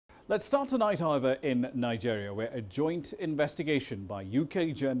Let's start tonight, however, in Nigeria, where a joint investigation by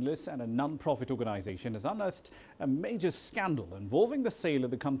UK journalists and a non-profit organisation has unearthed a major scandal involving the sale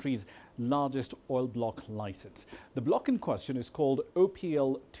of the country's largest oil block licence. The block in question is called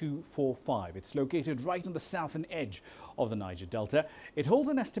OPL 245. It's located right on the southern edge of the Niger Delta. It holds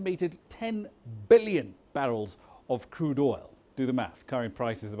an estimated 10 billion barrels of crude oil. Do the math. Current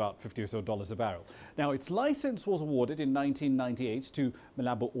price is about $50 or so a barrel. Now, its license was awarded in 1998 to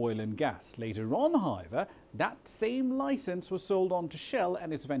Malabo Oil and Gas. Later on, however, that same license was sold on to Shell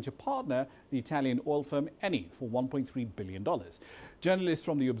and its venture partner, the Italian oil firm ENI, for $1.3 billion. Journalists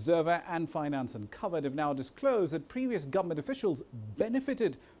from The Observer and Finance Uncovered have now disclosed that previous government officials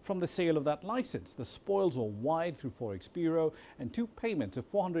benefited from the sale of that license. The spoils were wired through Forex Bureau, and two payments of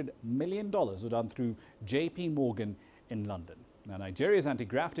 $400 million were done through JP Morgan in London. Now, Nigeria's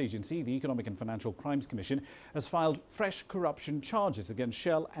anti-graft agency, the Economic and Financial Crimes Commission, has filed fresh corruption charges against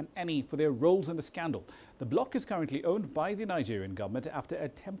Shell and ENI for their roles in the scandal. The block is currently owned by the Nigerian government after a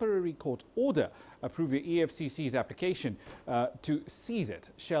temporary court order approved the EFCC's application to seize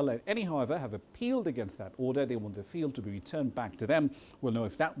it. Shell and ENI, however, have appealed against that order. They want the field to be returned back to them. We'll know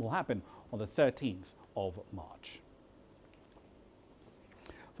if that will happen on the 13th of March.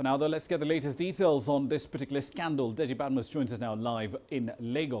 For now, though, let's get the latest details on this particular scandal. Deji Badmus joins us now live in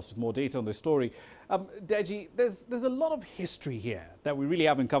Lagos with more data on this story. Deji, there's a lot of history here that we really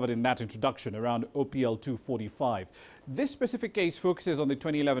haven't covered in that introduction around OPL 245. This specific case focuses on the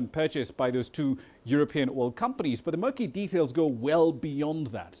 2011 purchase by those two European oil companies, but the murky details go well beyond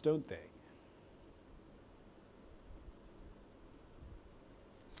that, don't they?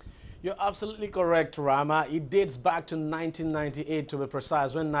 You're absolutely correct, Rama. It dates back to 1998, to be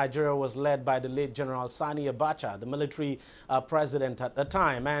precise, when Nigeria was led by the late General Sani Abacha, the military president at the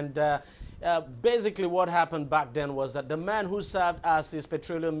time. And basically what happened back then was that the man who served as his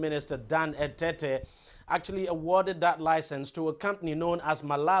petroleum minister, Dan Etete, actually awarded that license to a company known as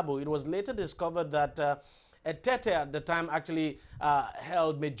Malabo. It was later discovered that Etete at the time actually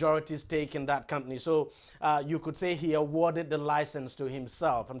held majority stake in that company. So you could say he awarded the license to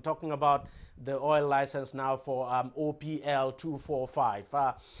himself. I'm talking about the oil license now for OPL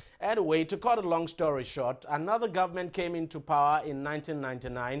 245. Anyway, to cut a long story short, another government came into power in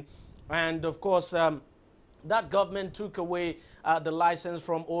 1999. And of course, that government took away the license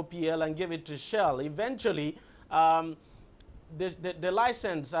from OPL and gave it to Shell. Eventually, the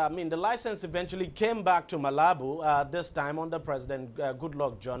license eventually came back to Malabo, this time under President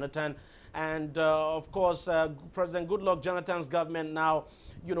Goodluck Jonathan. And of course, President Goodluck Jonathan's government now,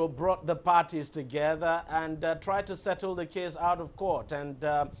 brought the parties together and tried to settle the case out of court. And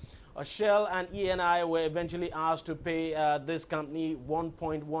Shell and ENI were eventually asked to pay this company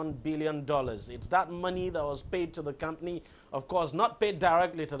 $1.1 billion. It's that money that was paid to the company, of course, not paid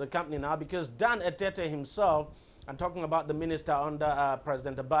directly to the company now, because Dan Etete himself, I'm talking about the minister under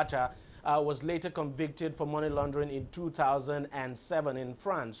President Abacha, was later convicted for money laundering in 2007 in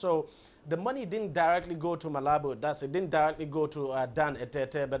France. So the money didn't directly go to Malabo. It didn't directly go to Dan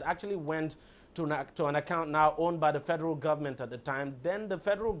Etete, but actually went to an account now owned by the federal government at the time. Then the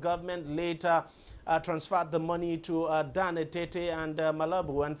federal government later transferred the money to Dan Etete and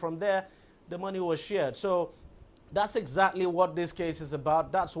Malabo, and from there the money was shared. So that's exactly what this case is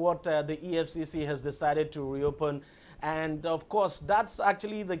about. That's what the EFCC has decided to reopen. And of course, that's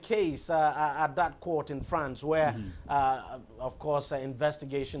actually the case at that court in France, where, of course,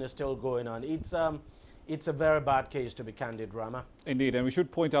 investigation is still going on. It's a very bad case, to be candid, Rama. Indeed, and we should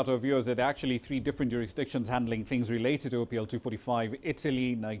point out to our viewers that there are actually three different jurisdictions handling things related to OPL 245,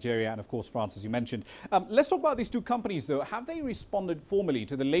 Italy, Nigeria, and of course France, as you mentioned. Let's talk about these two companies, though. Have they responded formally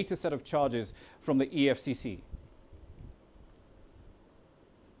to the latest set of charges from the EFCC?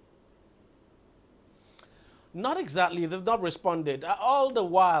 Not exactly. They've not responded. All the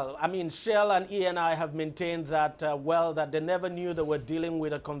while, Shell and ENI have maintained that, that they never knew they were dealing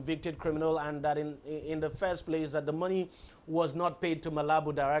with a convicted criminal, and that in the first place that the money was not paid to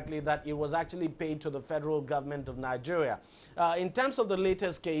Malabo directly, that it was actually paid to the federal government of Nigeria. In terms of the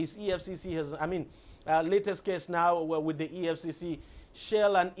latest case, EFCC has, latest case now with the EFCC,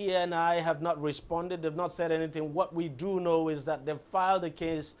 Shell and ENI have not responded. They've not said anything. What we do know is that they've filed a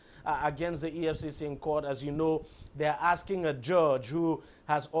case against the EFCC in court. As you know, they're asking a judge who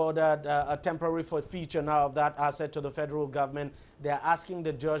has ordered a temporary forfeiture now of that asset to the federal government. They're asking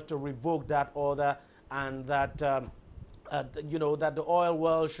the judge to revoke that order, and that that the oil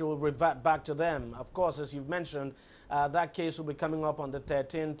well should revert back to them. Of course, as you've mentioned, that case will be coming up on the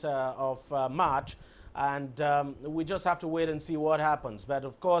 13th of March. And we just have to wait and see what happens. But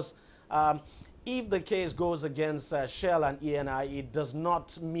of course, if the case goes against Shell and ENI, it does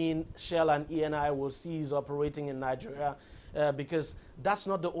not mean Shell and ENI will cease operating in Nigeria because that's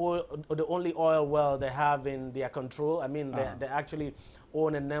not the only oil well they have in their control. I mean, they actually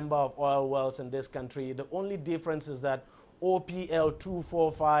own a number of oil wells in this country. The only difference is that OPL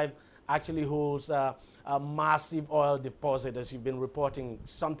 245 actually holds a massive oil deposit, as you've been reporting,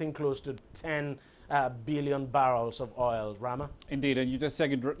 something close to 10 billion barrels of oil. Rama? Indeed, and you just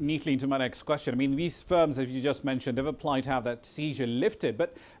segued neatly into my next question. I mean, these firms, as you just mentioned, they've applied to have that seizure lifted.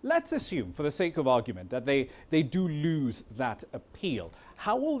 But let's assume, for the sake of argument, that they do lose that appeal.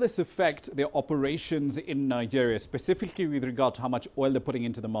 How will this affect their operations in Nigeria, specifically with regard to how much oil they're putting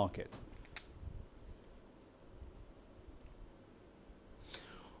into the market?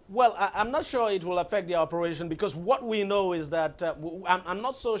 Well, I'm not sure it will affect the operation because what we know is that I'm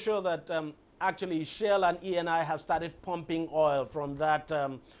not so sure that actually Shell and ENI have started pumping oil from that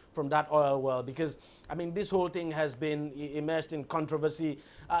oil well, because I mean this whole thing has been immersed in controversy.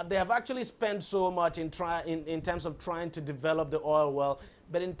 They have actually spent so much in terms of trying to develop the oil well,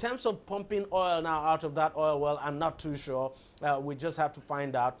 but in terms of pumping oil now out of that oil well, I'm not too sure. We just have to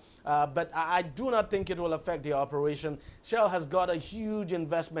find out. But I do not think it will affect the operation. Shell has got a huge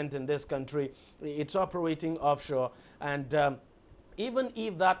investment in this country. It's operating offshore, and even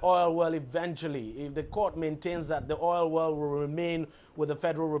if that oil well eventually, if the court maintains that the oil well will remain with the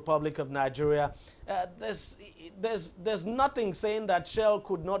Federal Republic of Nigeria, there's nothing saying that Shell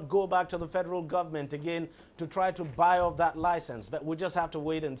could not go back to the federal government again to try to buy off that license. But we just have to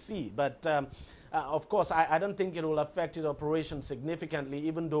wait and see. But of course, I don't think it will affect its operation significantly,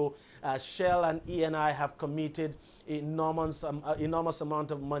 even though Shell and ENI have committed enormous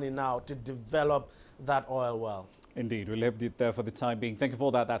amount of money now to develop that oil well. Indeed, we'll leave it there for the time being. Thank you for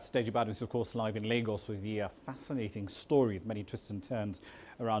all that. That's Teji Badmus, of course, live in Lagos with the fascinating story with many twists and turns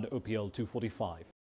around OPL 245.